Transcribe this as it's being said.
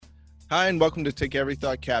Hi, and welcome to Take Every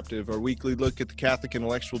Thought Captive, our weekly look at the Catholic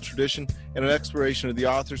intellectual tradition and an exploration of the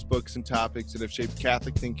authors, books, and topics that have shaped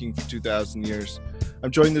Catholic thinking for 2,000 years.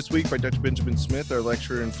 I'm joined this week by Dr. Benjamin Smith, our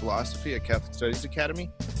lecturer in philosophy at Catholic Studies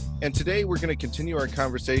Academy. And today we're going to continue our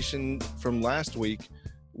conversation from last week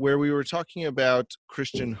where we were talking about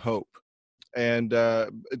Christian hope. And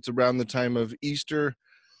it's around the time of Easter,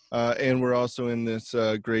 and we're also in this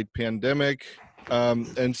great pandemic.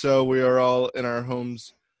 And so we are all in our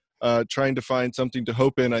homes trying to find something to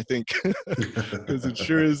hope in, I think, because it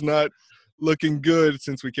sure is not looking good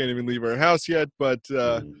since we can't even leave our house yet. But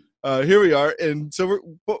here we are. And so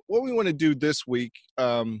what we want to do this week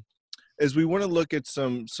is we want to look at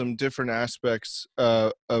some different aspects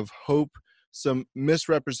of hope, some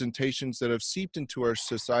misrepresentations that have seeped into our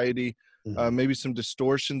society, maybe some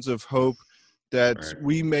distortions of hope that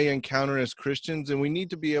we may encounter as Christians, and we need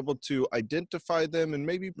to be able to identify them and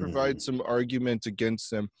maybe provide some argument against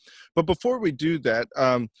them. But before we do that,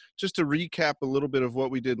 just to recap a little bit of what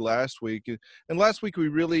we did last week. And last week we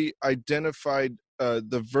really identified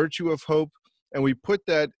the virtue of hope, and we put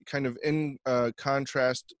that kind of in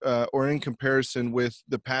contrast or in comparison with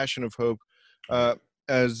the passion of hope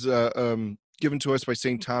as given to us by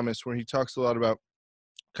St. Thomas, where he talks a lot about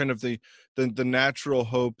kind of the natural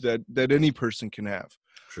hope that any person can have.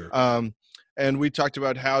 Sure. And we talked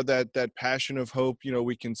about how that passion of hope,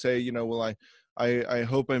 we can say, well, I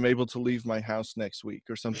hope I'm able to leave my house next week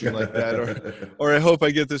or something like that, or I hope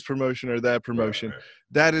I get this promotion or that promotion.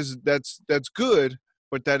 Right. That's good,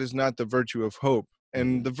 but that is not the virtue of hope.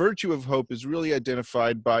 And the virtue of hope is really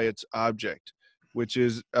identified by its object, which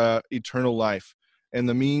is eternal life. And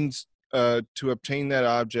the means to obtain that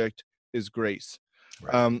object is grace.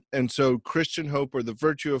 Right. And so Christian hope, or the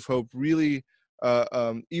virtue of hope, really,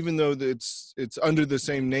 even though it's under the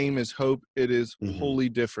same name as hope, it is wholly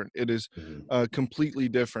different. It is completely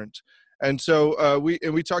different. And so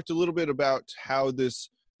we talked a little bit about how this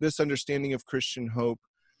understanding of Christian hope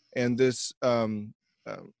and this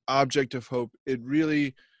object of hope, it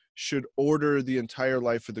really should order the entire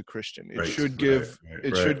life of the Christian. It should give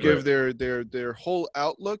their whole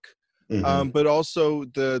outlook. But also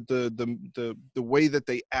the way that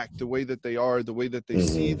they act, the way that they are, the way that they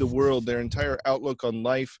see the world, their entire outlook on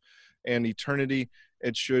life and eternity.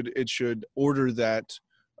 It should order that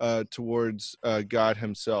towards God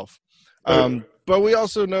Himself. But we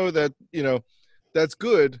also know that that's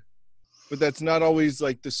good, but that's not always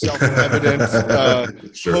like the self-evident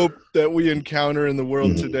hope that we encounter in the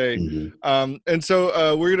world today. And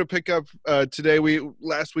so we're going to pick up today.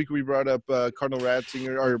 Last week we brought up Cardinal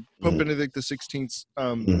Ratzinger, or Pope Benedict XVI's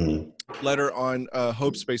letter on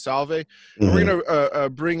Hope Spe Salve. And we're going to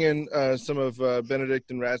bring in some of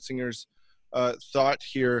Benedict and Ratzinger's thought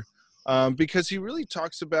here. Because he really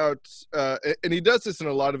talks about, and he does this in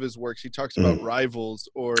a lot of his works. He talks about rivals,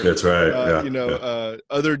 or that's right.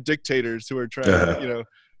 Other dictators who are trying,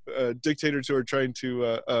 dictators who are trying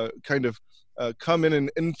to kind of come in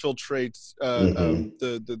and infiltrate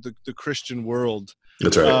the Christian world.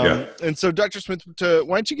 That's right. And so, Dr. Smith,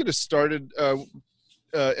 why don't you get us started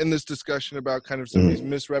in this discussion about kind of some of these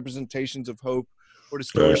misrepresentations of hope or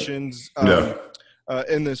distortions?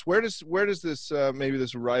 In this, where does this maybe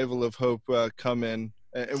this rival of hope come in,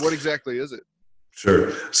 and what exactly is it?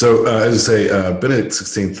 Sure. So as I say, Benedict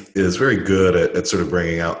XVI is very good at sort of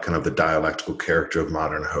bringing out kind of the dialectical character of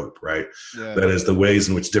modern hope, right? Yeah. That is the ways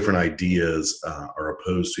in which different ideas are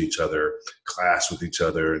opposed to each other, clash with each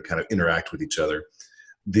other, and kind of interact with each other.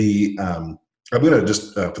 I'm going to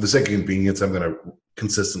just, for the sake of convenience, I'm going to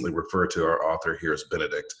consistently refer to our author here as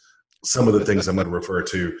Benedict. Some of the things I'm going to refer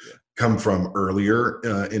to come from earlier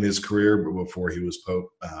in his career, but before he was Pope.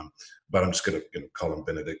 But I'm just going to call him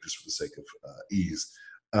Benedict just for the sake of ease.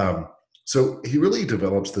 So he really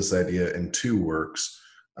develops this idea in two works.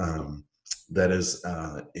 That is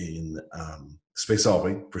in Spe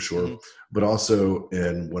Salve, for sure, but also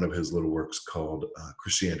in one of his little works called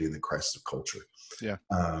Christianity and the Crisis of Culture. Yeah.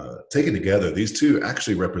 Taken together, these two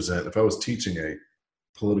actually represent, if I was teaching a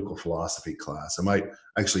political philosophy class, I might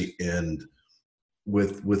actually end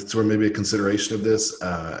with sort of maybe a consideration of this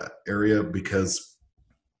area, because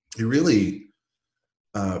he really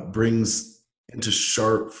brings into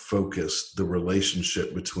sharp focus the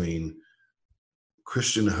relationship between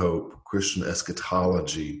Christian hope, Christian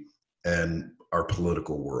eschatology, and our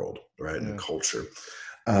political world, right, and culture.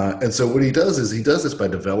 And so what he does is he does this by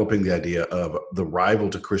developing the idea of the rival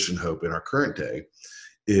to Christian hope in our current day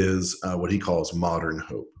is what he calls modern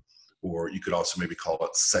hope, or you could also maybe call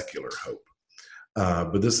it secular hope.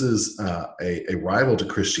 But this is a rival to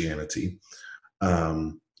Christianity,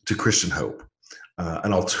 to Christian hope.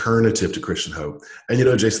 an alternative to Christian hope.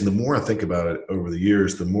 And, Jason, the more I think about it over the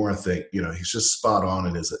years, the more I think, he's just spot on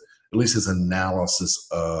in at least his analysis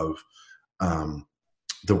of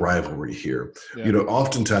the rivalry here. Yeah.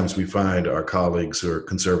 Oftentimes we find our colleagues who are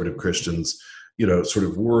conservative Christians, sort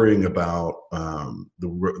of worrying about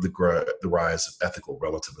the rise of ethical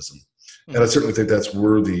relativism. Mm-hmm. And I certainly think that's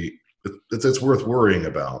worth worrying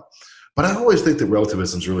about. But I always think that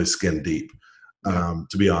relativism is really skin deep.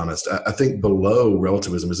 To be honest, I think below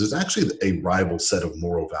relativism is actually a rival set of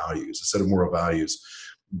moral values, a set of moral values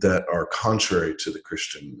that are contrary to the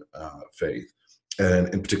Christian faith,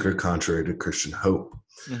 and in particular contrary to Christian hope.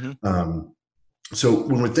 Mm-hmm. So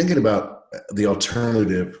when we're thinking about the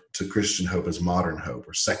alternative to Christian hope as modern hope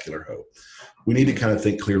or secular hope, we need to kind of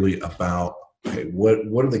think clearly about, okay,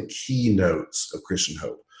 what are the keynotes of Christian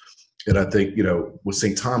hope? And I think, with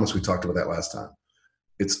St. Thomas, we talked about that last time.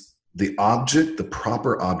 It's the object, the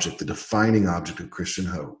proper object, the defining object of Christian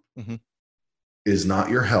hope mm-hmm. is not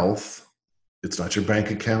your health. It's not your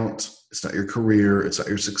bank account. It's not your career. It's not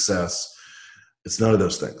your success. It's none of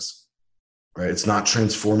those things, right? It's not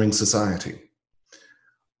transforming society.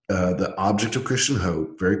 The object of Christian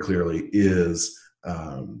hope, very clearly, is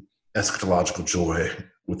eschatological joy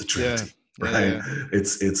with the Trinity, right? Yeah.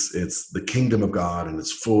 It's the kingdom of God and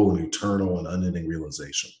its full and eternal and unending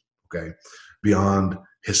realization, okay? Beyond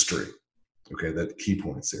history. Okay, that key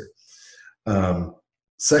points here.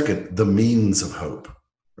 Second, the means of hope,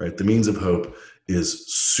 right? The means of hope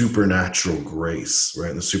is supernatural grace, right?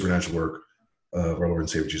 And the supernatural work of our Lord and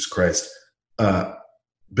Savior Jesus Christ.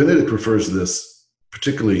 Benedict refers to this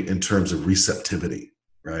particularly in terms of receptivity,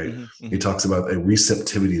 right? Mm-hmm, mm-hmm. He talks about a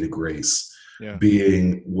receptivity to grace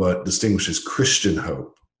being what distinguishes Christian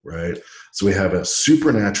hope, right? So we have a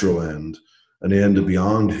supernatural end, an end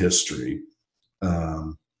beyond history,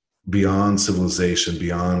 beyond civilization,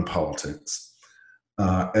 beyond politics.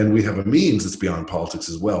 And we have a means that's beyond politics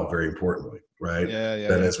as well, very importantly, right?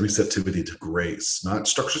 That has receptivity to grace, not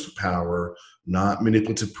structures of power, not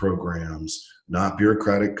manipulative programs, not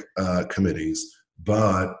bureaucratic committees,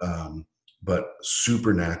 but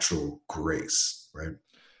supernatural grace, right?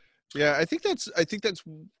 Yeah, I think that's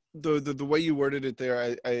the way you worded it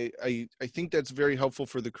there. I think that's very helpful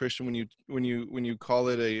for the Christian when you call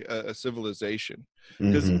it a civilization,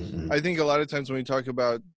 because mm-hmm. I think a lot of times when we talk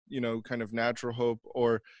about kind of natural hope,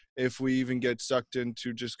 or if we even get sucked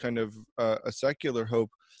into just kind of a secular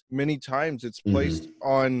hope, many times it's placed mm-hmm.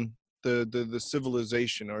 on the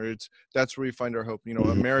civilization, or that's where we find our hope. Mm-hmm.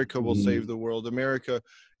 America will mm-hmm. save the world. America,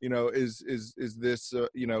 is this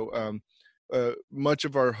much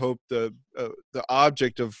of our hope, the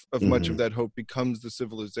object of mm-hmm. much of that hope becomes the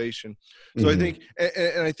civilization. So mm-hmm. I think,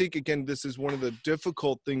 and I think again, this is one of the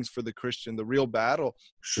difficult things for the Christian. The real battle,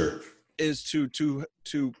 sure, is to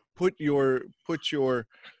put your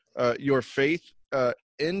faith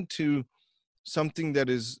into something that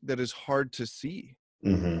is hard to see.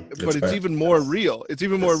 Mm-hmm. But it's even more real. It's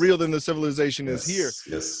even more real than the civilization is here.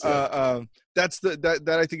 Yes. That's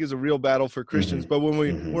that I think is a real battle for Christians. Mm-hmm. But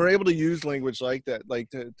when we're able to use language like that,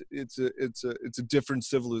 it's a different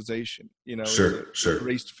civilization. Sure.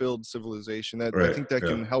 Grace-filled civilization. That right. I think that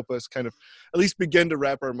can help us kind of at least begin to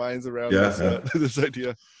wrap our minds around this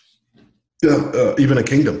idea. Yeah, even a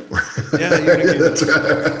kingdom. Even a kingdom. That's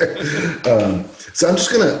right. So I'm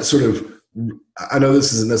just gonna sort of. I know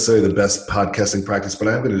this isn't necessarily the best podcasting practice, but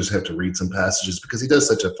I'm going to just have to read some passages because he does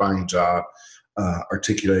such a fine job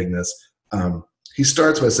articulating this. He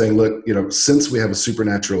starts by saying, look, since we have a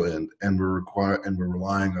supernatural end and we're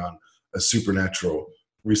relying on a supernatural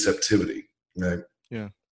receptivity, right? Yeah.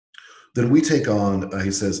 Then we take on,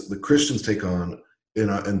 he says, the Christians take on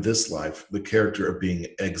in this life the character of being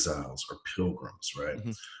exiles or pilgrims, right?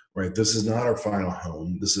 Mm-hmm. Right. This is not our final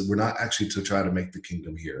home. We're not actually to try to make the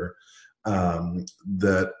kingdom here. We're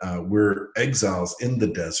exiles in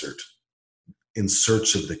the desert in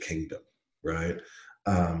search of the kingdom, right?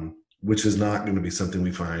 Which is not going to be something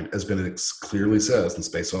we find, as Benedict clearly says in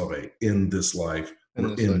Spe Salvi, in this life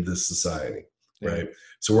or in this society, right?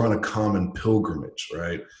 So we're on a common pilgrimage,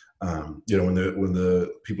 right? When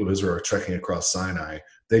the people of Israel are trekking across Sinai,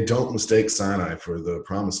 they don't mistake Sinai for the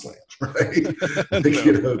promised land, right?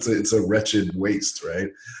 No. It's a wretched waste, right?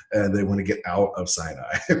 And they want to get out of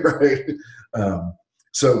Sinai, right?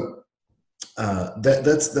 So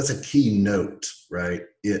that's a key note, right?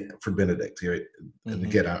 For Benedict, right? Mm-hmm. And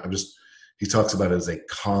again, he talks about it as a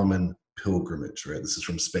common pilgrimage, right? This is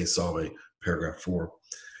from Spe Salvi, paragraph 4.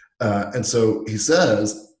 And so he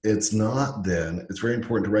says, it's very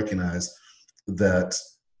important to recognize that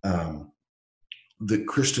the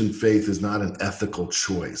Christian faith is not an ethical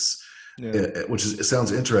choice. which is, it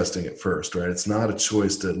sounds interesting at first, right? It's not a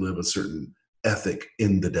choice to live a certain ethic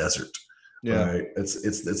in the desert, right?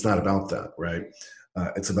 It's not about that, right?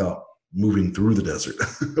 It's about moving through the desert,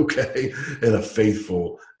 okay, in a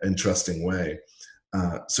faithful and trusting way.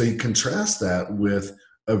 So you contrast that with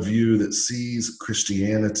a view that sees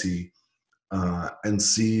Christianity and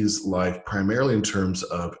sees life primarily in terms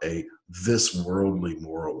of this worldly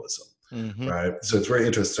moralism, right? So it's very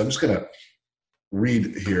interesting. So I'm just going to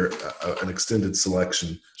read here an extended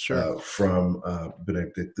selection from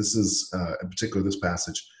Benedict. This is, in particular, this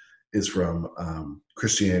passage is from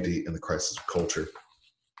Christianity and the Crisis of Culture.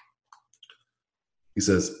 He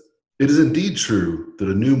says, "It is indeed true that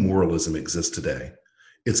a new moralism exists today.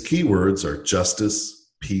 Its key words are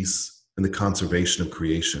justice, peace, and the conservation of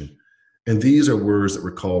creation. And these are words that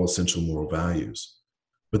recall essential moral values.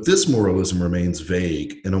 But this moralism remains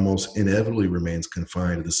vague and almost inevitably remains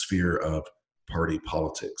confined to the sphere of party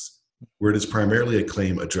politics, where it is primarily a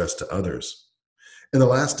claim addressed to others. In the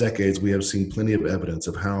last decades, we have seen plenty of evidence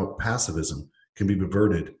of how pacifism can be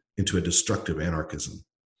perverted into a destructive anarchism.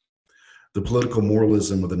 The political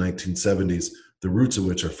moralism of the 1970s, the roots of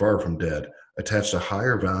which are far from dead, attached a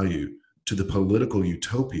higher value to the political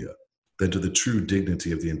utopia than to the true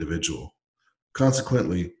dignity of the individual.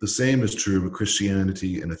 Consequently, the same is true of a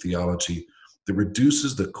Christianity and a theology that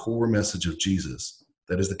reduces the core message of Jesus,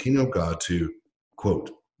 that is the kingdom of God, to,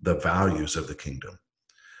 quote, the values of the kingdom.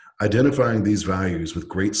 Identifying these values with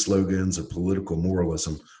great slogans of political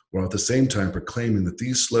moralism, while at the same time proclaiming that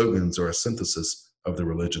these slogans are a synthesis of the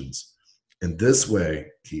religions. In this way,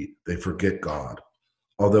 they forget God,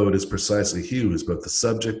 although it is precisely he who is both the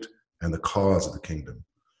subject and the cause of the kingdom.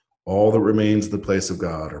 All that remains in the place of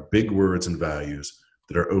God are big words and values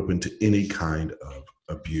that are open to any kind of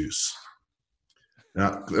abuse."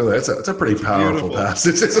 Now, that's a pretty powerful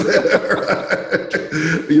passage, isn't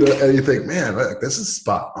it? You know, and you think, man, this is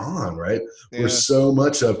spot on, right? Where so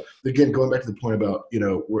much of, again, going back to the point about, you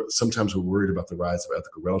know, sometimes we're worried about the rise of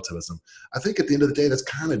ethical relativism. I think at the end of the day, that's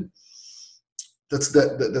kind of,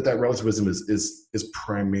 that relativism is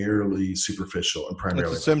primarily superficial and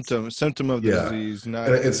primarily it's a symptom of the disease. Not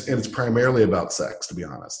and it's primarily about sex, to be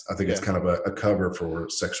honest. I think it's kind of a cover for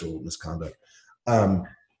sexual misconduct.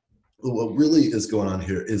 What really is going on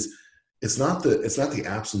here is it's not the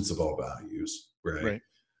absence of all values, right?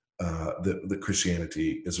 That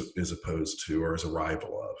Christianity is opposed to or is a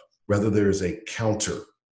rival of. Rather, there is a counter,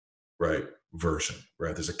 right, version,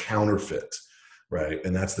 right? There's a counterfeit, right?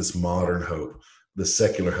 And that's this modern hope, the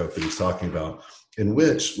secular hope that he's talking about, in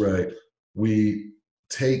which, right, we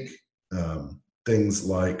take things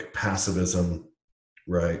like pacifism,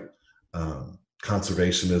 right,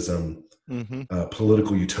 conservationism,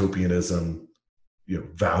 political utopianism, you know,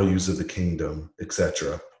 values of the kingdom,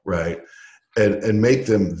 etc., right, and make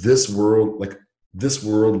them this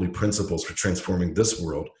worldly principles for transforming this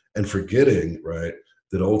world, and forgetting, right,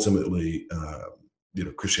 that ultimately, you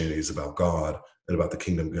know, Christianity is about God and about the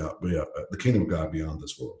kingdom of God beyond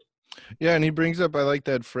this world. Yeah, and he brings up, I like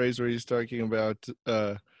that phrase where he's talking about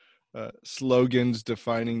slogans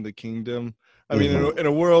defining the kingdom. I mean, in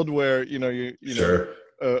a world where you know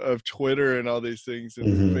of Twitter and all these things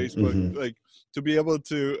and Facebook, like to be able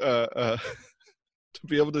to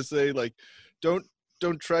say, like, don't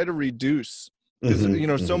try to reduce, because you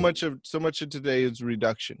know so much of today is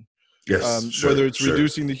reduction. Whether it's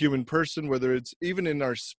reducing the human person, whether it's even in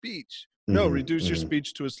our speech. No, reduce your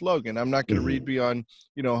speech to a slogan. I'm not going to read beyond,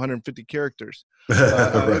 150 characters.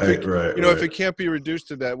 If it can't be reduced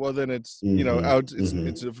to that, well, then it's,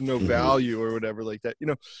 it's of no value or whatever like that.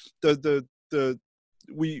 You know,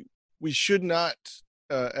 we should not,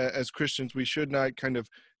 as Christians, we should not kind of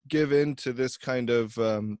give in to this kind of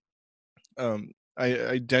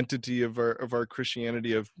identity of our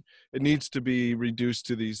Christianity of it needs to be reduced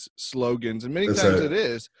to these slogans, and many times it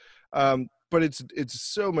is. But it's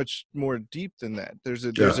so much more deep than that. There's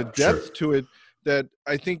a depth to it that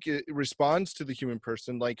I think it responds to the human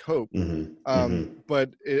person, like hope. But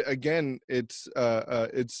it's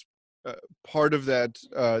part of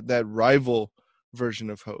that rival version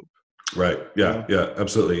of hope. Right. Yeah. Yeah.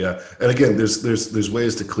 Absolutely. Yeah. And again, there's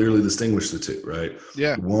ways to clearly distinguish the two. Right.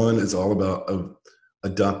 Yeah. One is all about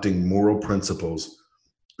adopting moral principles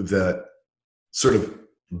that sort of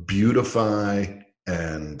beautify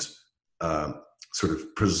and sort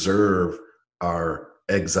of preserve our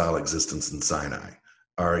exile existence in Sinai,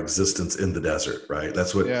 our existence in the desert, right?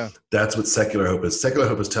 That's what secular hope is. Secular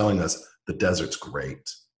hope is telling us the desert's great,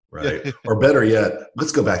 right? Or better yet,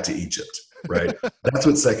 let's go back to Egypt, right? That's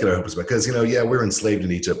what secular hope is about. Because, we're enslaved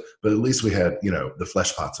in Egypt, but at least we had, the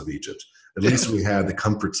flesh pots of Egypt. At least we had the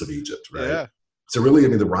comforts of Egypt, right? Yeah. So really, I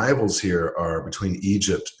mean, the rivals here are between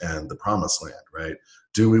Egypt and the Promised Land, right?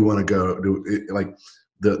 Do we want to go, like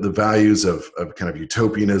the values of kind of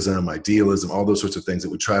utopianism, idealism, all those sorts of things that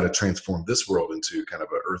would try to transform this world into kind of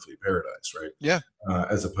an earthly paradise, right? Yeah.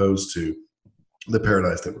 As opposed to the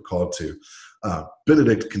paradise that we're called to.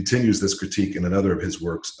 Benedict continues this critique in another of his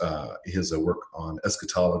works. He has a work on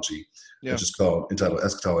eschatology, which is entitled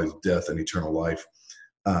Eschatology, Death and Eternal Life.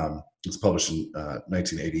 It's published in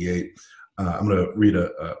 1988. I'm going to read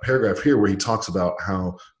a paragraph here where he talks about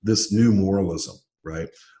how this new moralism, right,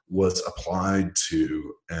 was applied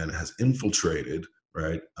to and has infiltrated,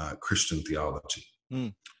 right, Christian theology.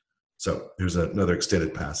 So here's another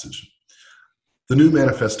extended passage. The new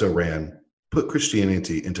manifesto ran, put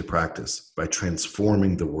Christianity into practice by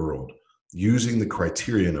transforming the world, using the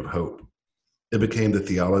criterion of hope. It became the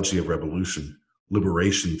theology of revolution,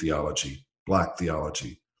 liberation theology, Black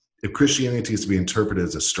theology. If Christianity is to be interpreted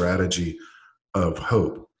as a strategy of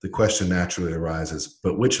hope, the question naturally arises,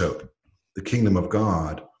 but which hope? The kingdom of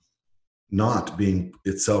God, not being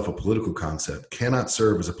itself a political concept, cannot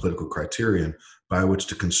serve as a political criterion by which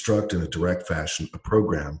to construct in a direct fashion a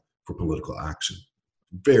program for political action.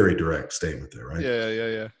 Very direct statement there, right?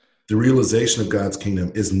 Yeah. The realization of God's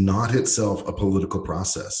kingdom is not itself a political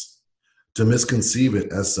process. To misconceive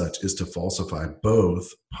it as such is to falsify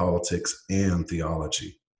both politics and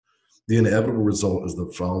theology. The inevitable result is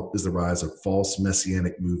the rise of false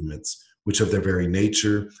messianic movements, which of their very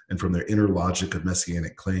nature and from their inner logic of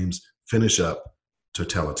messianic claims finish up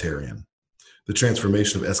totalitarian. The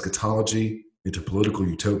transformation of eschatology into political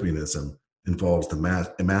utopianism involves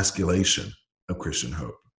the emasculation of Christian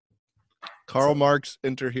hope. Karl Marx,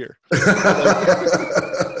 enter here. I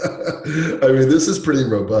mean, this is pretty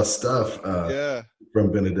robust stuff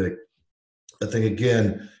from Benedict. I think,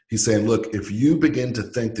 again, he's saying, look, if you begin to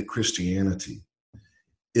think that Christianity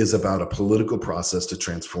is about a political process to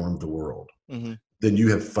transform the world, then you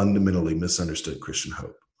have fundamentally misunderstood Christian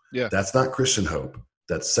hope. Yeah. That's not Christian hope.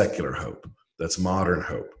 That's secular hope. That's modern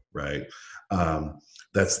hope, right?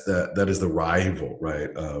 That is the rival, right,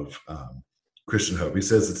 of Christian hope. He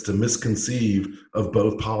says it's to misconceive of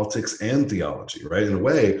both politics and theology, right? In a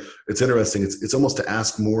way, it's interesting. It's almost to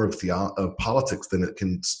ask more of politics than it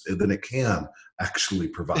can actually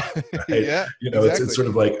provide. Right? Yeah, exactly. It's sort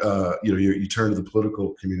of like you turn to the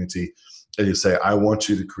political community and you say, I want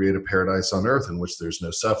you to create a paradise on earth in which there's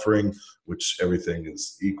no suffering, which everything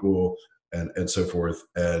is equal, and so forth.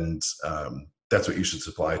 And that's what you should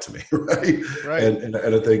supply to me, right? Right. And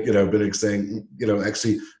I think, Benedict saying,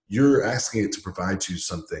 actually, you're asking it to provide you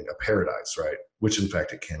something, a paradise, right? Which, in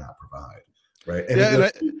fact, it cannot provide, right?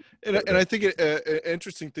 And I think an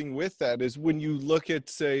interesting thing with that is when you look at,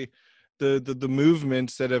 say, the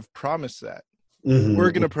movements that have promised that.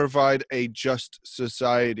 We're going to provide a just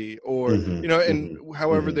society, or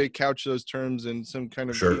however they couch those terms in some kind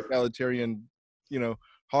of egalitarian,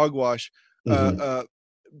 hogwash.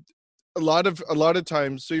 A lot of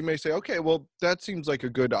times, so you may say, okay, well, that seems like a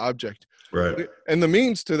good object, right? And the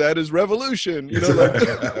means to that is revolution.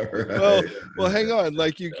 Right. Well, hang on,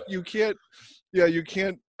 like you can't.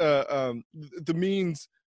 The means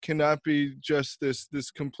cannot be just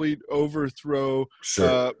this complete overthrow,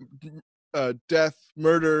 death,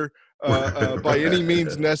 murder, by any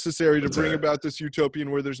means necessary to bring about this utopian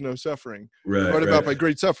where there's no suffering, brought about by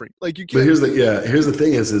great suffering. Like you can't. But here's the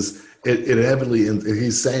thing is it inevitably,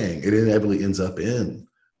 he's saying it inevitably ends up in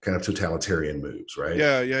kind of totalitarian moves, right?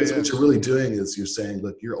 Yeah. What you're really doing is you're saying,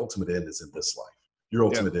 look, your ultimate end is in this life. Your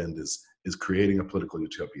ultimate end is creating a political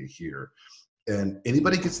utopia here, and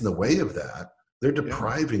anybody gets in the way of that, they're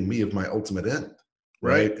depriving me of my ultimate end,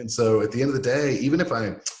 right? And so at the end of the day, even if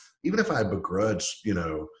I begrudge, even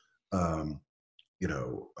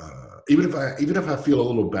if I feel a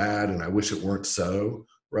little bad and I wish it weren't so,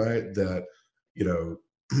 right, that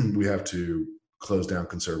we have to close down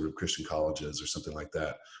conservative Christian colleges or something like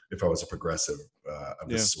that, if I was a progressive of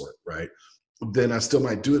this sort, right, then I still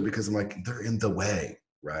might do it because I'm like, they're in the way,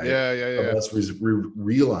 right? Of us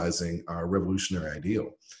realizing our revolutionary ideal.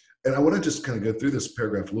 And I want to just kind of go through this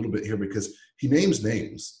paragraph a little bit here because he names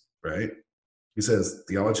names, right? He says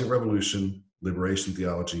theology of revolution, liberation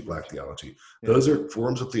theology, Black theology. Those are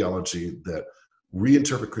forms of theology that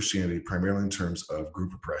reinterpret Christianity primarily in terms of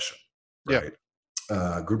group oppression, right?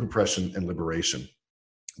 Group oppression and liberation.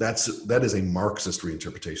 That is a Marxist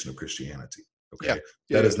reinterpretation of Christianity. Okay,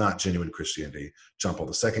 that is not genuine Christianity. John Paul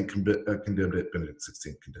II condemned it. Benedict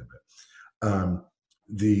XVI condemned it.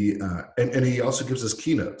 And he also gives us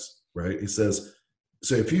keynotes, right? He says,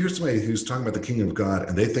 so if you hear somebody who's talking about the kingdom of God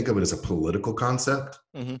and they think of it as a political concept,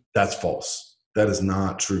 that's false. That is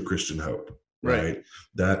not true Christian hope, right?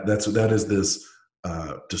 That is this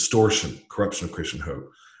distortion, corruption of Christian hope.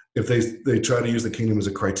 If they try to use the kingdom as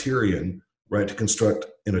a criterion, right, to construct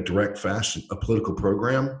in a direct fashion a political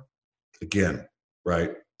program, again,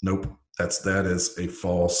 right, nope, that is a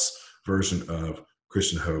false version of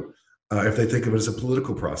Christian hope. If they think of it as a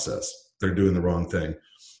political process, they're doing the wrong thing.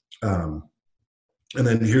 And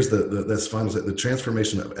then here's that's final, the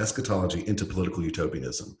transformation of eschatology into political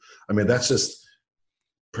utopianism. I mean, that's just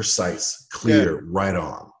precise, clear, right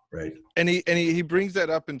on, right? And he brings that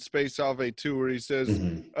up in Spe Salve too, where he says,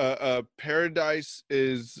 paradise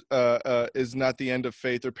is not the end of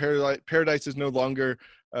faith, or paradise is no longer,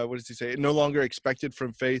 what does he say? No longer expected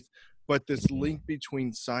from faith, but this link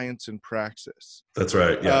between science and praxis. That's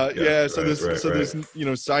right. So there's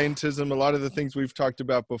scientism. A lot of the things we've talked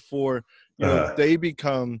about before, they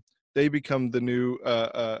become the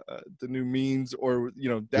new means, or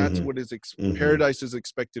that's what is paradise is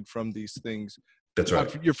expected from these things. That's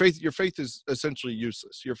right. Your faith is essentially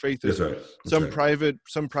useless. Your faith is some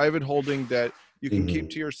private holding that you can keep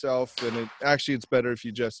to yourself, and it's better if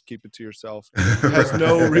you just keep it to yourself. It has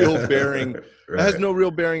no real bearing. It has no real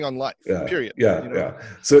bearing on life. Period.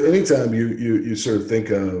 So anytime you sort of think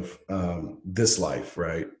of this life,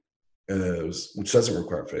 right, which doesn't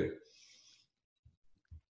require faith,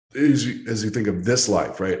 as you think of this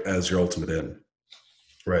life, right, as your ultimate end,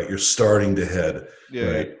 right, you're starting to head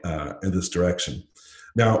in this direction.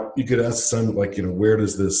 Now you could ask some, like, where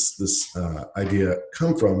does this idea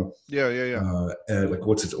come from? And like,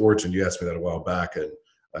 what's its origin? You asked me that a while back, and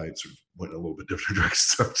I sort of went in a little bit different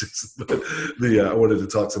direction, but I wanted to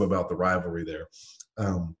talk some about the rivalry there.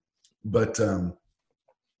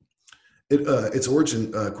 Its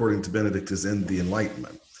origin, according to Benedict, is in the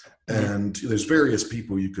Enlightenment. And there's various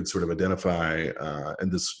people you could sort of identify,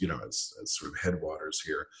 and this, as sort of headwaters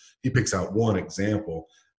here. He picks out one example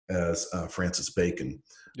as Francis Bacon.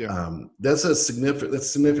 That's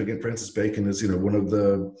significant. Francis Bacon is, one of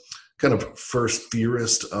the kind of first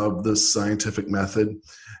theorists of the scientific method.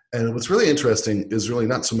 And what's really interesting is really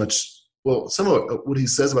not so much, some of what he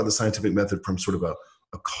says about the scientific method from sort of a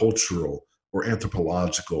cultural or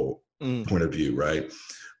anthropological point of view, right?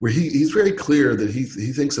 Where he's very clear that he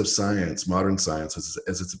thinks of science, modern science,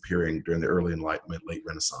 as it's appearing during the early Enlightenment, late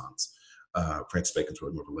Renaissance. Francis Bacon's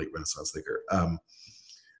really more of a late Renaissance thinker,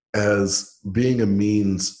 as being a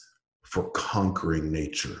means for conquering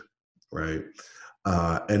nature, right?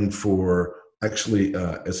 And for actually,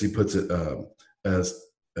 as he puts it, as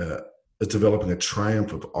developing a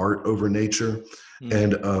triumph of art over nature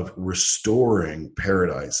and of restoring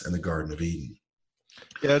paradise and the Garden of Eden.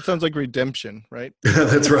 Yeah, it sounds like redemption, right?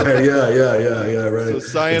 That's right. Yeah, right. So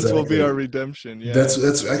science will be our redemption. Yeah,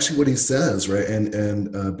 that's actually what he says, right?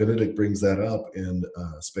 And Benedict brings that up in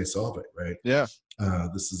Spe Salve, right? Yeah.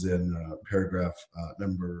 This is in paragraph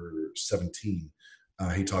number 17.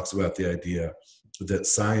 He talks about the idea that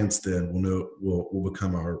science then will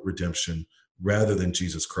become our redemption rather than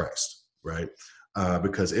Jesus Christ, right?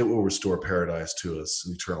 Because it will restore paradise to us,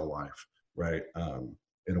 eternal life, right?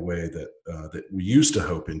 In a way that we used to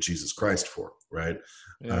hope in Jesus Christ for, right?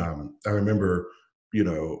 I remember, I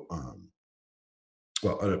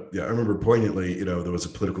remember poignantly, there was a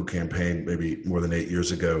political campaign maybe more than 8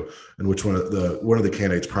 years ago in which one of the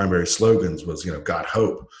candidates' primary slogans was, God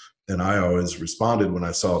hope. And I always responded when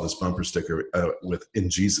I saw this bumper sticker with "In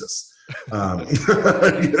Jesus." But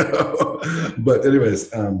anyways,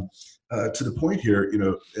 to the point here,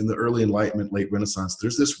 in the early Enlightenment, late Renaissance,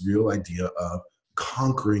 there's this real idea of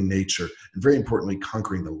conquering nature, and very importantly,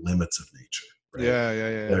 conquering the limits of nature.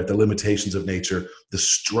 Right? The limitations of nature, the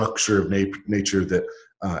structure of nature that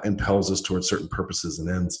impels us towards certain purposes and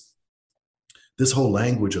ends. This whole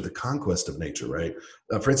language of the conquest of nature, right?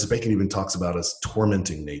 Francis Bacon even talks about us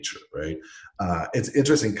tormenting nature, right? It's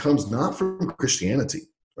interesting, comes not from Christianity,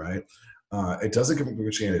 right? It doesn't come from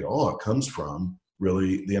Christianity at all. It comes from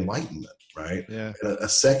really the Enlightenment, right? Yeah. A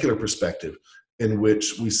secular perspective in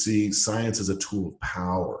which we see science as a tool of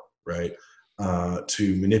power, right?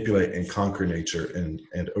 To manipulate and conquer nature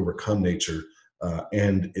and overcome nature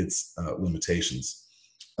and its limitations.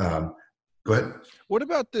 Go ahead. What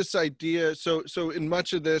about this idea? So in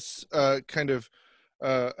much of this kind of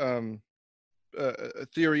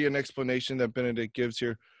theory and explanation that Benedict gives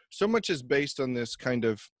here, so much is based on this kind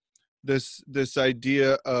of this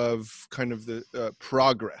idea of kind of the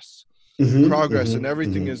progress, and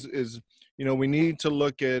everything is we need to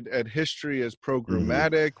look at history as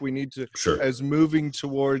programmatic. We need to as moving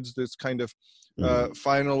towards this kind of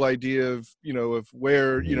final idea of of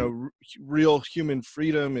where real human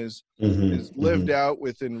freedom is lived out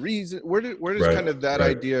within reason. Where does kind of that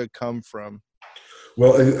idea come from?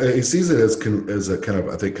 Well, he sees it as a kind of,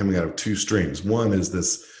 I think, coming out of two streams. One is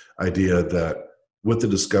this idea that with the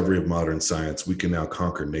discovery of modern science, we can now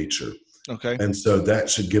conquer nature. Okay. And so that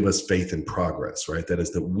should give us faith in progress, right? That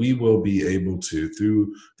is that we will be able to,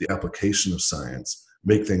 through the application of science,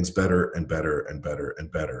 make things better and better and better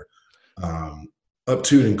and better, up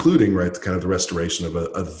to and including, right, the kind of the restoration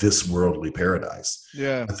of this worldly paradise.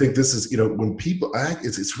 Yeah. I think this is, when people act,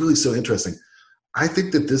 it's really so interesting. I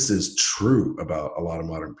think that this is true about a lot of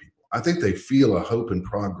modern people. I think they feel a hope in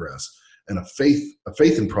progress and a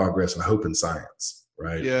faith in progress and a hope in science,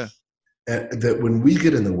 right? Yeah. And that when we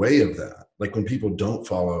get in the way of that, like when people don't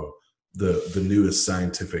follow the newest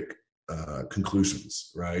scientific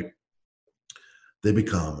conclusions, right, they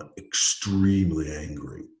become extremely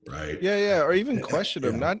angry, right? Yeah, or even question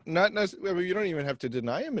them. Not necessarily. You don't even have to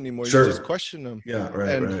deny them anymore. Sure. You just question them. Yeah,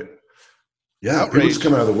 right. Yeah, people just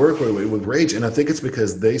come out of the work with rage, and I think it's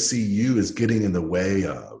because they see you as getting in the way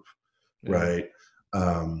of, right,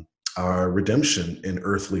 our redemption in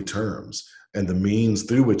earthly terms, and the means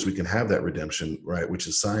through which we can have that redemption, right, which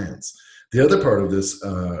is science. The other part of this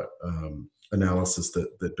analysis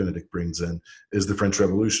that Benedict brings in is the French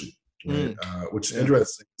Revolution, right? Which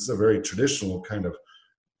interesting. This is a very traditional kind of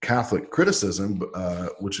Catholic criticism,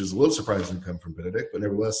 which is a little surprising to come from Benedict, but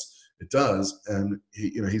nevertheless it does. And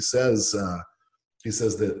he says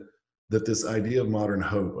that this idea of modern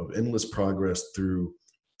hope, of endless progress through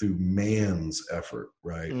man's effort,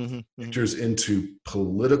 right, enters into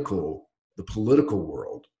the political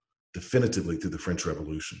world definitively through the French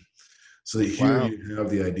Revolution. So that here you have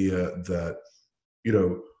the idea that,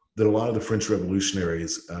 that a lot of the French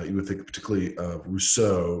revolutionaries, you would think particularly of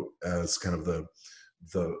Rousseau as kind of the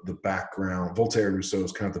background, Voltaire and Rousseau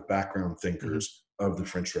as kind of the background thinkers of the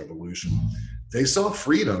French Revolution. They saw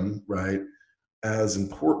freedom, right, as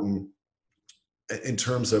important in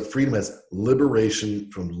terms of freedom as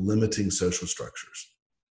liberation from limiting social structures.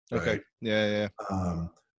 Right? Okay. Yeah. And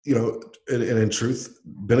in truth,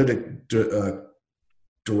 Benedict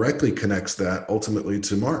directly connects that ultimately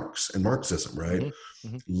to Marx and Marxism, right?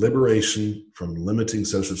 Liberation from limiting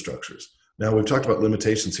social structures. Now, we've talked about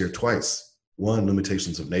limitations here twice. One,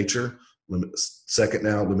 limitations of nature. Second,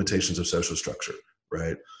 now, limitations of social structure,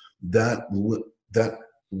 right? That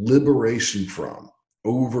liberation from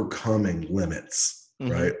overcoming limits,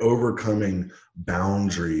 right? Overcoming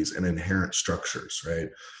boundaries and inherent structures, right?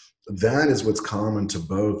 That is what's common to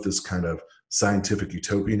both this kind of scientific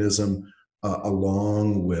utopianism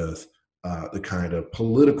along with the kind of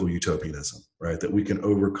political utopianism, right? That we can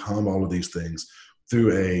overcome all of these things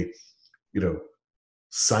through a,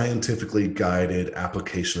 scientifically guided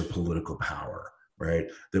application of political power, right?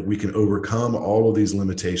 That we can overcome all of these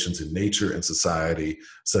limitations in nature and society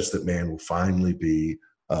such that man will finally be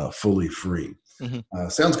fully free.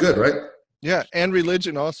 Sounds good, right? Yeah, and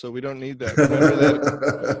religion also. We don't need that.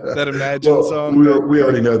 Remember that Imagine song? We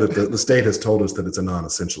already know that the state has told us that it's a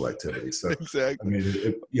non-essential activity. So exactly. I mean,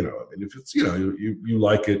 if it's you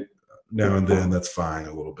like it now and then, that's fine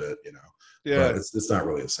a little bit, Yeah, but it's not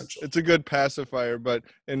really essential. It's a good pacifier, but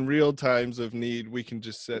in real times of need, we can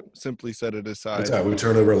just simply set it aside. That's how we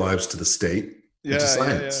turn over our lives to the state, to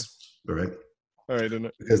science, right? All right,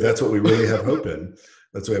 because that's what we really have hope in.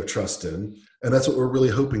 That's what we have trust in, and that's what we're really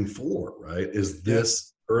hoping for, right? Is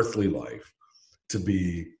this earthly life to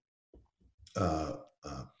be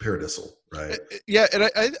paradisal, right? Yeah, and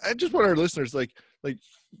I just want our listeners,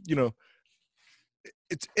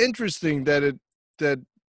 it's interesting that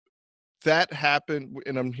that happened,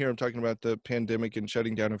 and I'm talking about the pandemic and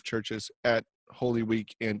shutting down of churches at Holy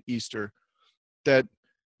Week and Easter. That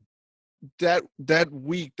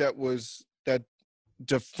week that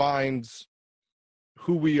defines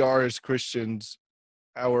who we are as Christians,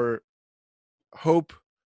 our hope,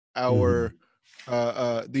 our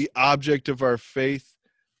the object of our faith,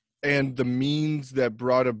 and the means that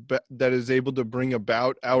that is able to bring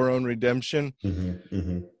about our own redemption.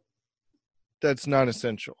 That's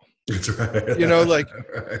non-essential. That's right.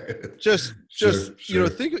 Just sure.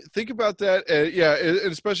 Think about that.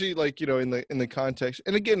 And especially in the context.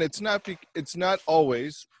 And again, it's not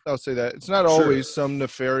always. I'll say that it's not always some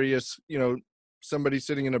nefarious somebody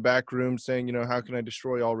sitting in a back room saying how can I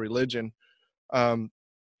destroy all religion,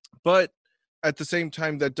 but at the same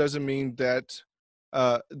time that doesn't mean that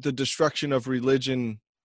the destruction of religion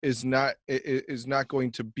is not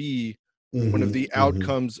going to be one of the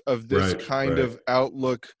outcomes of this kind of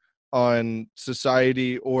outlook on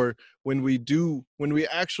society, or when we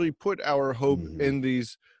actually put our hope in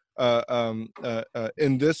these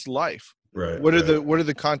in this life. What are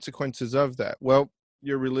the consequences of that? Well,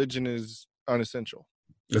 your religion is unessential.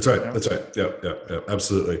 That's right. That's right. Yeah,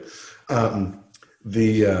 absolutely.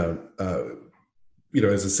 the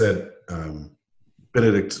as I said,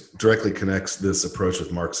 Benedict directly connects this approach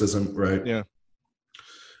with Marxism, right? Yeah.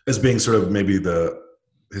 As being sort of maybe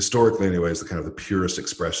historically anyways, the kind of the purest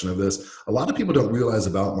expression of this. A lot of people don't realize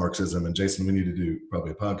about Marxism, and Jason, we need to do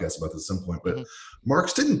probably a podcast about this at some point, but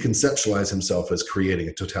Marx didn't conceptualize himself as creating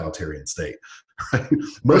a totalitarian state. Right?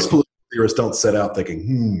 Most political theorists don't set out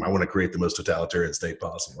thinking, I want to create the most totalitarian state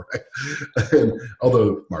possible, right? And,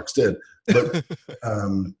 although Marx did. But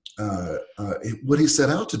what he set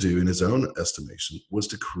out to do in his own estimation was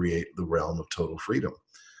to create the realm of total freedom.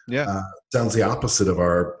 Yeah. Sounds the opposite of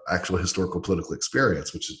our actual historical political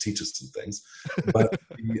experience, which teaches some things. But,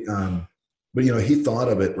 he thought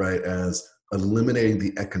of it, right, as eliminating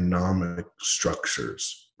the economic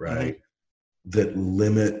structures, right, that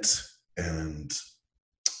limit and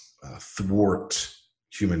thwart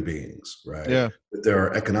human beings, right? Yeah. That there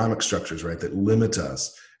are economic structures, right, that limit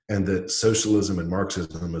us, and that socialism and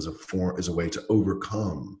Marxism is a way to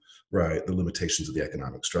overcome, right, the limitations of the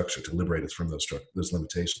economic structure, to liberate us from those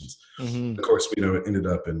limitations. Of course, it ended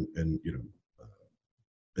up in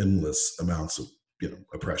endless amounts of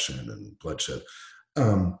oppression and bloodshed.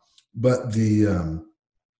 But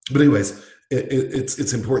anyways,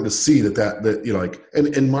 it's important to see that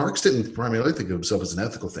and Marx didn't primarily think of himself as an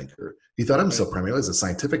ethical thinker. He thought of himself primarily as a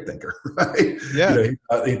scientific thinker, right? Yeah.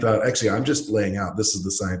 He thought, actually, I'm just laying out, this is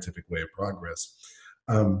the scientific way of progress.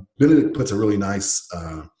 Benedict puts a really nice,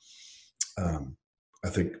 I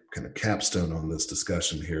think, kind of capstone on this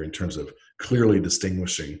discussion here in terms of clearly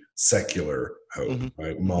distinguishing secular hope,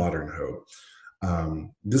 right? Modern hope.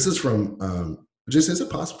 This is from, Jason, is it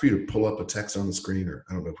possible for you to pull up a text on the screen, or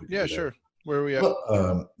I don't know if we can do that. Sure. Where are we at?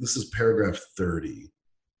 Well, this is paragraph 30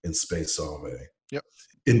 in Spe Salve. Yep.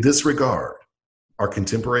 In this regard, our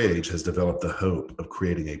contemporary age has developed the hope of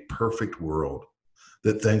creating a perfect world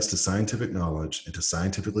that, thanks to scientific knowledge and to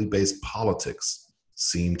scientifically based politics,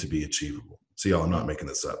 seem to be achievable. See, y'all, I'm not making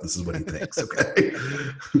this up. This is what he thinks, okay?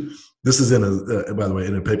 This is by the way,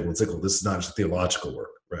 in a papal encyclical. This is not just theological work,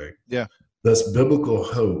 right? Yeah. Thus, biblical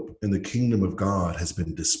hope in the kingdom of God has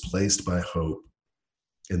been displaced by hope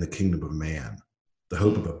in the kingdom of man, the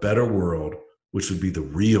hope of a better world, which would be the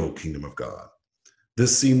real kingdom of God.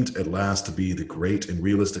 This seemed at last to be the great and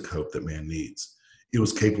realistic hope that man needs. It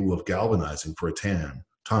was capable of galvanizing for a time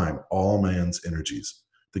all man's energies.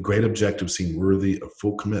 The great objective seemed worthy of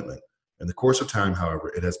full commitment. In the course of time,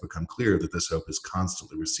 however, it has become clear that this hope is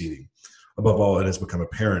constantly receding. Above all, it has become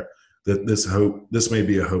apparent that this may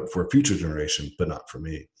be a hope for a future generation, but not for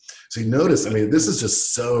me. So you notice, this is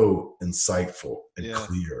just so insightful and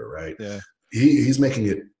clear, right? Yeah. He's making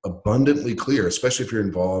it abundantly clear, especially if you're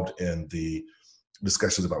involved in the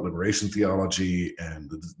discussions about liberation theology and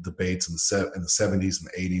the debates in the 70s and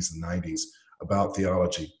the 80s and 90s about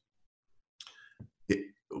theology.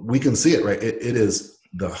 We can see it, right? It is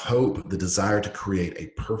the hope, the desire to create a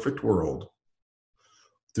perfect world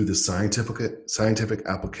through the scientific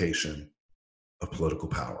application of political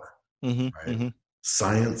power. Right?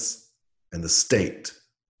 Science and the state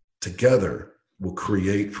together will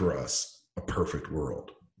create for us a perfect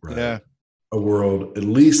world, right? Yeah. A world, at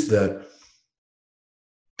least, that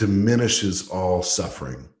diminishes all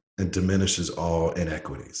suffering and diminishes all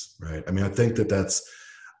inequities, right? I think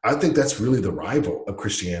that's really the rival of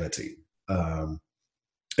Christianity. And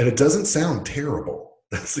it doesn't sound terrible.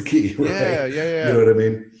 That's the key, right? Yeah. You know what I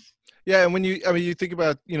mean? Yeah, and when you think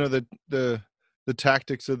about, the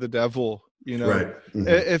tactics of the devil, right.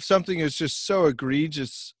 If something is just so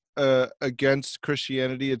egregious against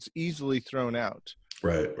Christianity, it's easily thrown out.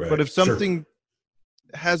 Right. But if something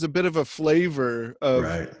has a bit of a flavor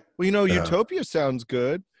of, utopia sounds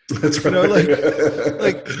good. That's right.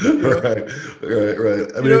 Right.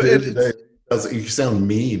 You sound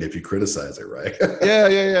mean if you criticize it, right?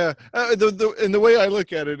 Yeah. And the way I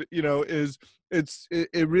look at it, is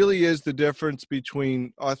it really is the difference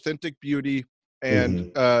between authentic beauty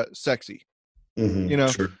and sexy.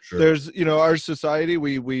 Sure. There's our society,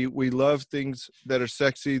 we love things that are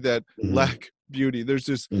sexy that lack beauty. There's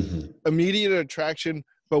this immediate attraction,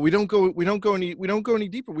 but we don't go any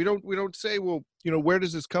deeper. We don't say, well, where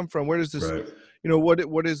does this come from? Where does this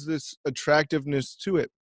what is this attractiveness to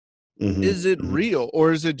it? Is it real,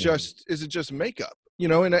 or is it just makeup?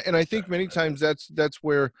 And I think many times that's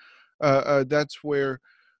where that's the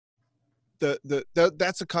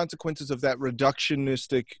consequences of that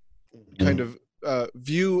reductionistic kind of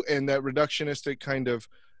view, and that reductionistic kind of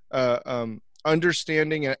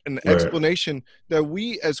understanding and explanation that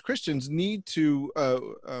we as Christians need to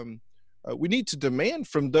demand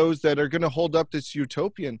from those that are going to hold up this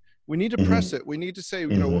utopian. we need to Mm-hmm. press it. We need to say,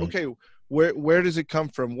 okay, where does it come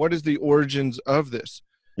from? What is the origins of this?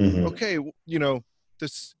 Mm-hmm. Okay,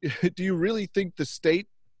 this. Do you really think the state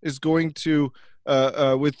is going to,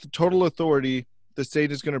 with total authority, the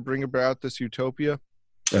state is going to bring about this utopia?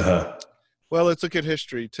 Uh-huh. Well, let's look at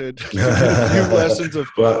history to get a few lessons of.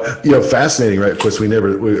 Well, fascinating, right? Of course, we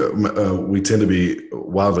tend to be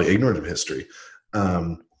wildly ignorant of history.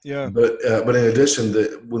 Yeah. But in addition,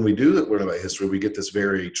 when we do learn about history, we get this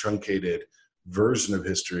very truncated version of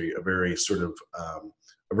history, a very sort of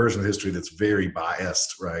a version of history that's very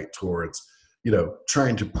biased, right, towards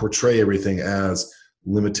trying to portray everything as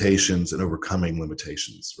limitations and overcoming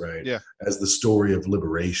limitations, right? Yeah. As the story of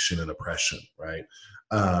liberation and oppression, right?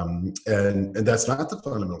 And that's not the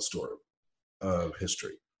fundamental story of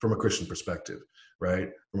history from a Christian perspective, right?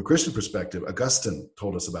 From a Christian perspective, Augustine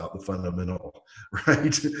told us about the fundamental,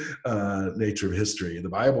 right, nature of history. The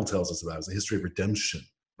Bible tells us about it. It's a history of redemption,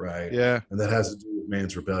 right? Yeah. And that has to do with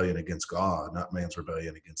man's rebellion against God, not man's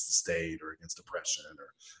rebellion against the state or against oppression or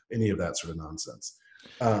any of that sort of nonsense.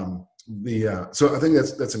 So I think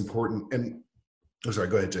that's important. And oh, sorry,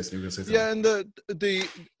 go ahead, Jason. You were going to say something. Yeah,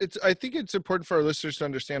 and I think it's important for our listeners to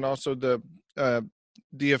understand also the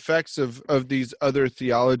effects of these other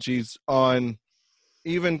theologies on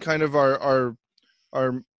even kind of our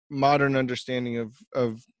modern understanding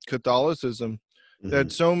of Catholicism. Mm-hmm.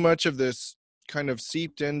 That so much of this kind of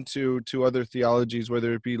seeped into other theologies,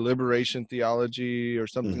 whether it be liberation theology or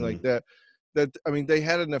something mm-hmm. like that. That, I mean, they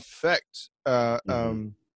had an effect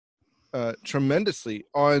tremendously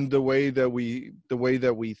on the way that we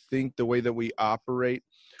think, the way that we operate.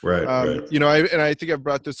 Right. Right. I think I've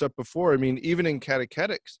brought this up before. I mean, even in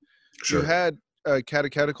catechetics, sure. You had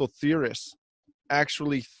catechetical theorists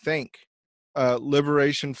actually think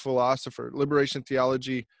liberation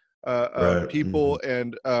theology people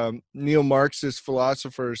mm-hmm. and neo-Marxist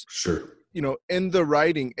philosophers, sure. In the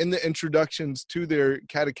writing, in the introductions to their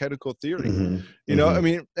catechetical theory, mm-hmm. I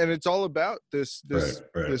mean, and it's all about this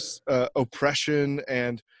oppression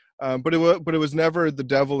and, but it was never the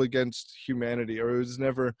devil against humanity, or it was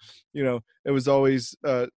never, it was always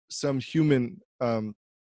some human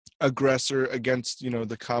aggressor against,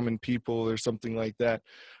 the common people or something like that.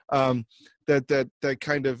 That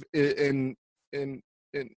kind of in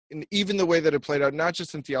even the way that it played out, not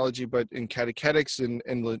just in theology, but in catechetics and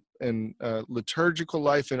liturgical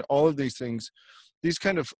life and all of these things, these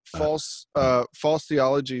kind of false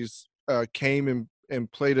theologies came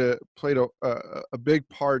and played a big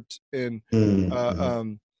part in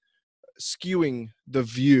skewing the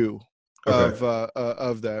view of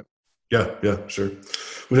that. Yeah, sure.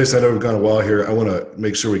 Well, Jason, I know we've gone a while here. I want to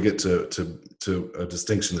make sure we get to a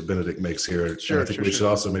distinction that Benedict makes here. Sure, I think we should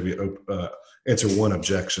also maybe answer one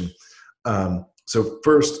objection. So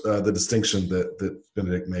first, the distinction that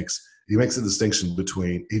Benedict makes, he makes a distinction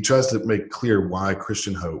between, he tries to make clear why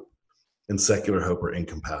Christian hope and secular hope are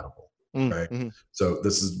incompatible, right? Mm-hmm. So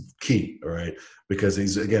this is key, all right? Because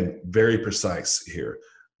he's, again, very precise here.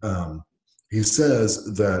 He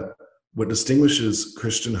says that what distinguishes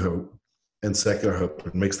Christian hope and secular hope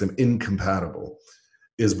and makes them incompatible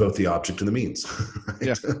is both the object and the means, right?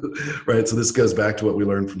 Yeah. Right. So this goes back to what we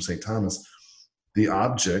learned from St. Thomas. The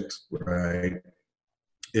object, right,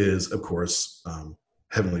 is of course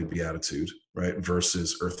heavenly beatitude, right,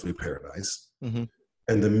 versus earthly paradise. Mm-hmm.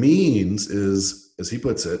 And the means is, as he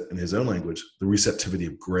puts it in his own language, the receptivity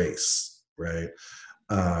of grace, right,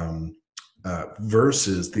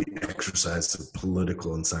 versus the exercise of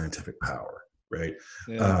political and scientific power, right?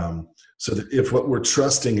 Yeah. So that if what we're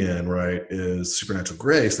trusting in, right, is supernatural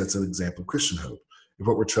grace, that's an example of Christian hope. If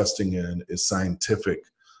what we're trusting in is scientific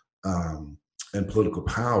and political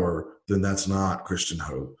power, then that's not Christian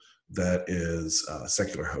hope. That is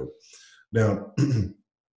secular hope. Now,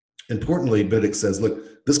 importantly, Benedict says,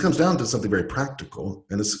 look, this comes down to something very practical,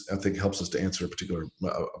 and this, I think, helps us to answer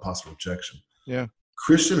a possible objection. Yeah.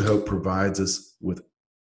 Christian hope provides us with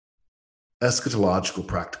eschatological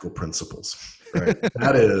practical principles, right?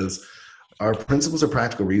 That is, our principles of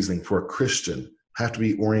practical reasoning for a Christian have to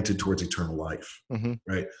be oriented towards eternal life, mm-hmm.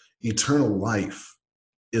 right? Eternal life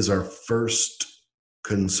is our first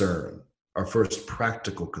concern, our first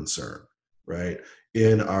practical concern, right?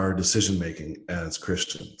 In our decision-making as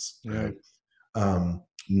Christians, yeah. right?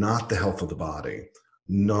 Not the health of the body,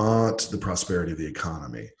 not the prosperity of the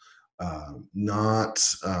economy, not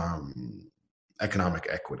economic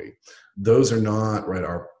equity. Those are not, right,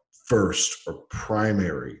 our first or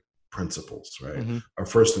primary principles, right? Mm-hmm. Our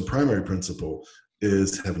first and primary principle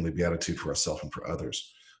is heavenly beatitude for ourselves and for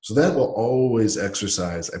others. So that will always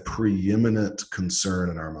exercise a preeminent concern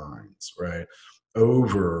in our minds, right,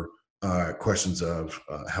 over questions of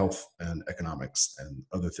health and economics and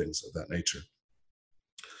other things of that nature.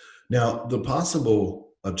 Now, the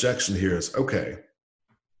possible objection here is, okay,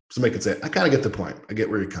 somebody could say, I kind of get the point. I get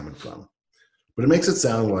where you're coming from. But it makes it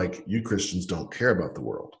sound like you Christians don't care about the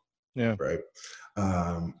world. Yeah. Right.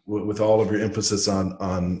 With all of your emphasis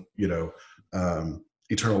on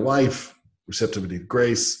eternal life, receptivity to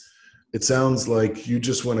grace, it sounds like you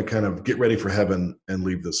just want to kind of get ready for heaven and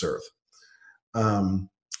leave this earth. And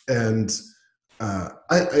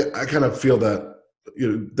I kind of feel that,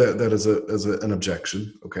 that is an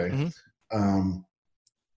objection. Okay. Mm-hmm.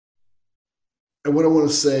 And what I want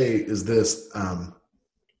to say is this: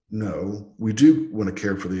 no, we do want to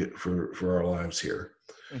care for our lives here.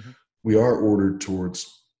 Mm-hmm. We are ordered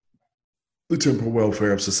towards the temporal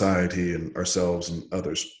welfare of society and ourselves and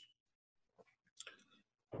others.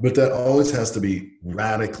 But that always has to be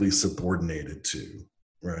radically subordinated to,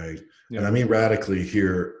 right? Yeah. And I mean radically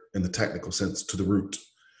here in the technical sense, to the root,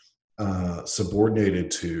 subordinated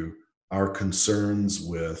to our concerns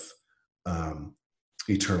with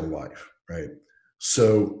eternal life, right?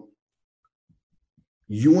 So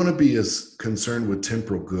you want to be as concerned with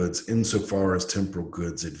temporal goods insofar as temporal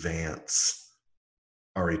goods advance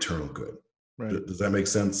our eternal good. Right. Does that make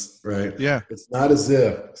sense? Right. Yeah. It's not as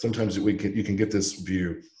if sometimes you can get this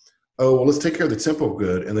view. Oh, well, let's take care of the temporal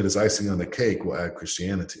good, and then as icing on the cake, we'll add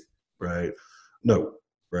Christianity. Right. No.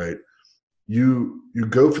 Right. You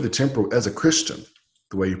go for the temporal as a Christian,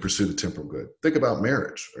 the way you pursue the temporal good. Think about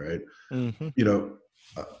marriage. Right. Mm-hmm.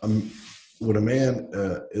 When a man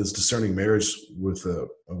is discerning marriage with a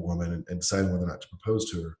woman and deciding whether or not to propose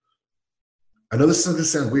to her, I know this is going to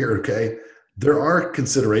sound weird, okay? There are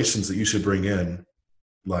considerations that you should bring in,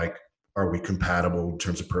 like, are we compatible in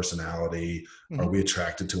terms of personality? Mm-hmm. Are we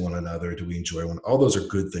attracted to one another? Do we enjoy one? All those are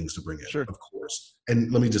good things to bring in, sure, of course.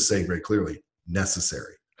 And let me just say very clearly,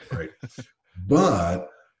 necessary, right? But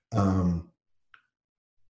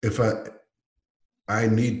if I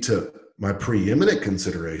need to, my preeminent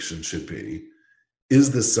consideration should be,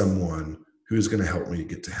 is this someone who's going to help me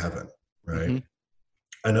get to heaven, right?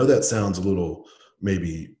 Mm-hmm. I know that sounds a little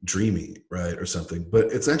maybe dreamy, right, or something,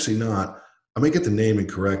 but it's actually not. I may get the name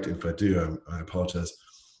incorrect. If I do, I apologize.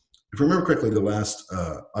 If I remember correctly, the last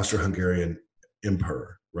Austro-Hungarian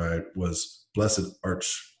emperor, right, was Blessed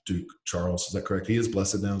Archduke Charles. Is that correct? He is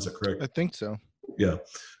blessed now. Is that correct? I think so. Yeah.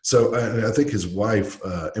 So I think his wife,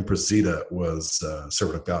 Empress Zita, was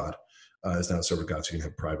servant of God. Is now a servant of God, so you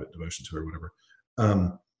can have private devotion to her or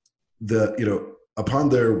whatever. Upon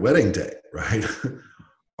their wedding day, right,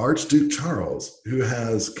 Archduke Charles, who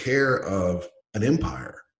has care of an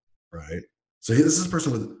empire, right? So this is a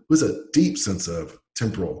person with a deep sense of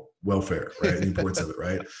temporal welfare, right, and the importance of it,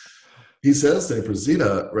 right? He says to Empress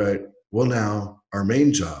Zita, right, well, now our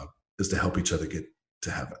main job is to help each other get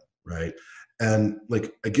to heaven, right? And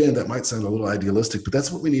like, again, that might sound a little idealistic, but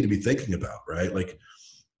that's what we need to be thinking about, right? Like,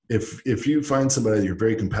 if you find somebody that you're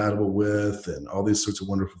very compatible with and all these sorts of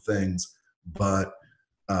wonderful things, but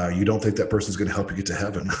you don't think that person's going to help you get to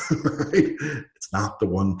heaven, right? It's not the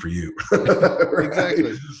one for you. Right?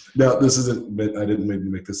 Exactly. Now, this isn't, I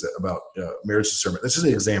didn't make this about marriage discernment. This is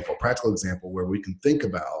an example, practical example where we can think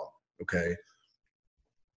about, okay,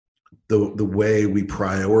 the way we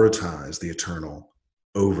prioritize the eternal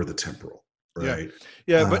over the temporal, right?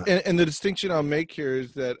 Yeah, but and the distinction I'll make here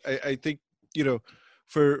is that I think,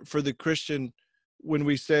 for the Christian, when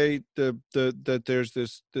we say that there's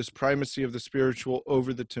this primacy of the spiritual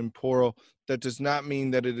over the temporal, that does not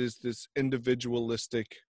mean that it is this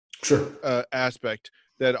individualistic aspect,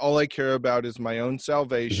 that all I care about is my own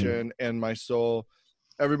salvation, mm-hmm, and my soul.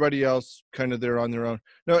 Everybody else, kind of, they're on their own.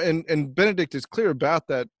 No, and Benedict is clear about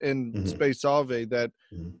that in mm-hmm. Spe Salve, that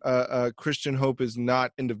Christian hope is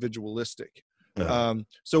not individualistic.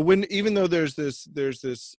 So even though there's this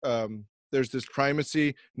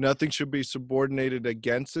primacy, nothing should be subordinated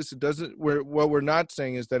against this. It doesn't. What we're not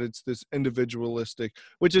saying is that it's this individualistic,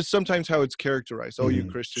 which is sometimes how it's characterized. Oh, you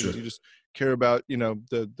Christians, you just care about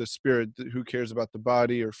the spirit. Who cares about the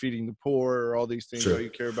body or feeding the poor or all these things? All you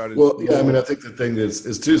care about is I mean, I think the thing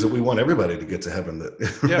is too is that we want everybody to get to heaven.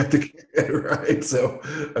 Right. So,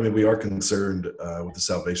 I mean, we are concerned with the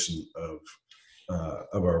salvation of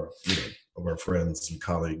our friends and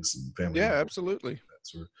colleagues and family. Yeah, absolutely.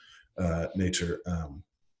 Nature,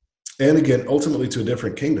 and again, ultimately to a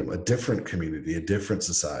different kingdom, a different community, a different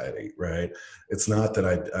society, right? It's not that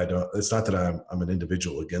it's not that I'm an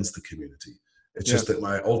individual against the community. It's just that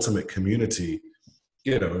my ultimate community,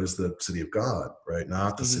 is the city of God, right?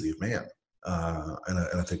 Not the mm-hmm. city of man.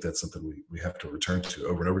 And I think that's something we have to return to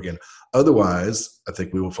over and over again. Otherwise, I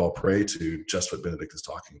think we will fall prey to just what Benedict is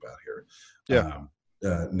talking about here.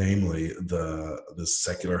 namely the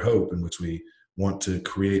secular hope in which we want to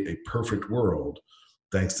create a perfect world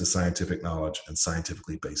thanks to scientific knowledge and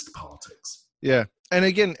scientifically based politics. Yeah. And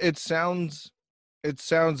again, it sounds at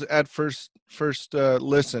first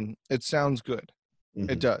listen, it sounds good.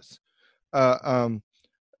 It does. But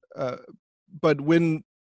when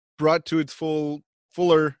brought to its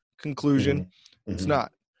fuller conclusion, it's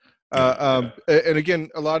not. And again,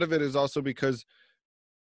 a lot of it is also because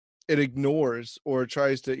it ignores or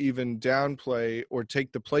tries to even downplay or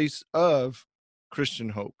take the place of Christian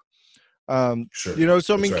hope. Sure. You know,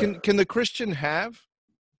 so I mean, can the Christian have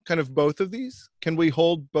kind of both of these? Can we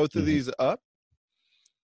hold both of these up?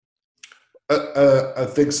 I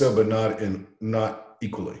think so, but not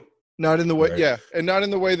equally. Not in the way, right. And not in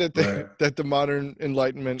the way that that the modern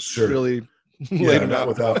Enlightenment really laid them out.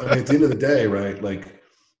 Without. I mean, at the end of the day, right? Like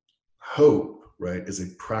hope, right, is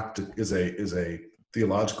a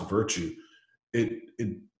theological virtue. It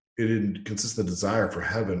consists of the desire for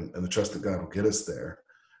heaven and the trust that God will get us there,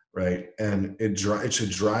 right? And it should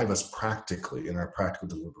drive us practically in our practical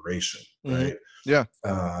deliberation, right? Yeah.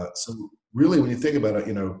 So really, when you think about it,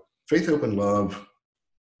 you know, faith, hope, and love,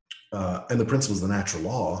 and the principles of the natural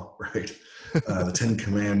law, right? The 10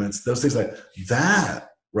 Commandments, those things like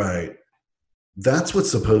that, right? That's what's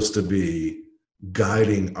supposed to be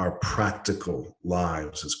guiding our practical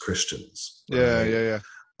lives as Christians. Right? Yeah.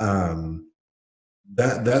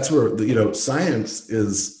 That's where you know, science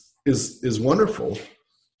is wonderful,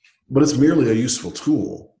 but it's merely a useful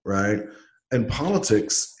tool, right? And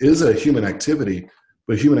politics is a human activity,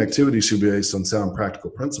 but human activity should be based on sound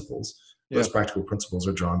practical principles. Those practical principles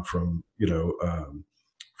are drawn from, you know,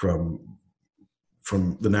 from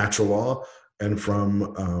the natural law and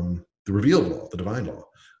from the revealed law, the divine law.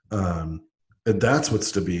 And that's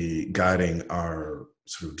what's to be guiding our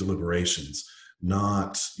sort of deliberations,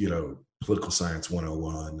 not, you know, political science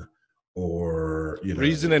 101 or, you know,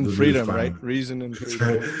 reason and freedom, right? Reason and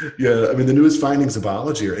freedom. Yeah. I mean, the newest findings of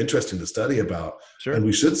biology are interesting to study about, and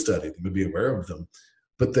we should study them and be aware of them,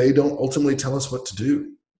 but they don't ultimately tell us what to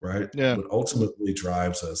do, right? Yeah. What ultimately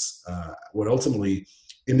drives us, what ultimately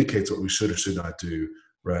indicates what we should or should not do,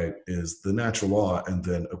 right, is the natural law. And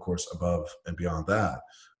then, of course, above and beyond that,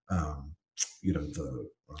 you know, the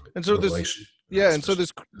and so revelation. And so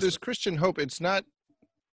this Christian hope, it's not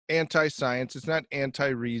anti-science, it's not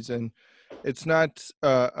anti-reason, it's not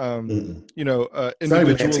you know,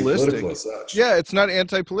 individualistic. As such. Yeah, it's not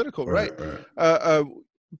anti-political, right.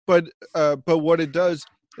 But what it does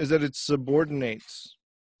is that it subordinates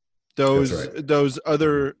those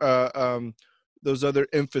other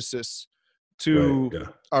emphasis to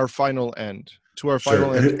our final end,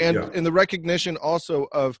 and the recognition also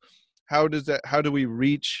of how do we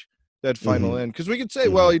reach that final end? Because we could say,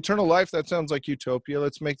 well, eternal life, that sounds like utopia.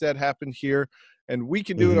 Let's make that happen here, and we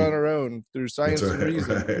can do it on our own through science and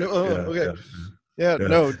reason. Right.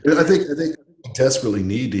 No. I think we desperately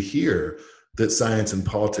need to hear that science and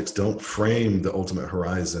politics don't frame the ultimate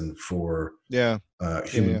horizon for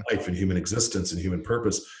human life and human existence and human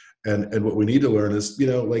purpose. And what we need to learn is, you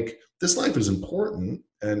know, like, this life is important,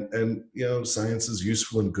 and you know, science is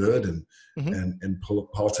useful and good, and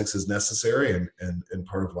politics is necessary and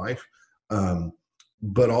part of life.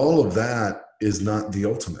 But all of that is not the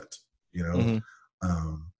ultimate, you know.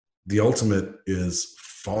 The ultimate is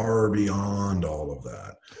far beyond all of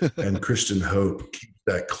that. And Christian hope keeps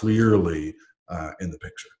that clearly in the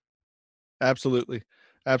picture. Absolutely.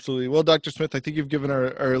 Well, Dr. Smith, I think you've given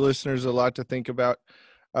our listeners a lot to think about.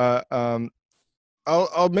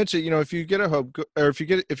 I'll mention, you know, if you get a hope, or if you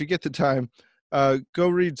get the time, go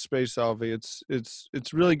read Spe Salvi.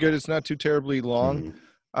 It's really good. It's not too terribly long,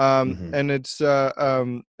 and it's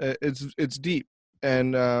deep.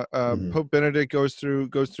 And Pope Benedict goes through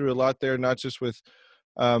a lot there, not just with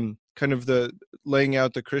kind of the laying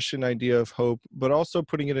out the Christian idea of hope, but also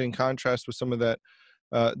putting it in contrast with some of that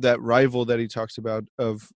rival that he talks about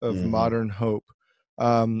of modern hope.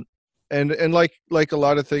 And like a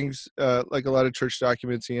lot of things, like a lot of church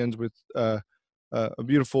documents, he ends with a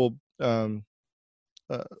beautiful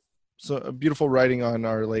writing on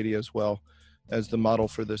Our Lady as well as the model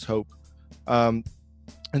for this hope.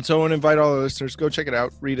 And so I want to invite all our listeners, go check it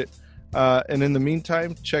out, read it. And in the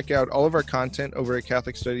meantime, check out all of our content over at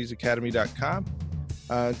CatholicStudiesAcademy.com.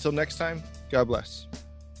 Until next time, God bless.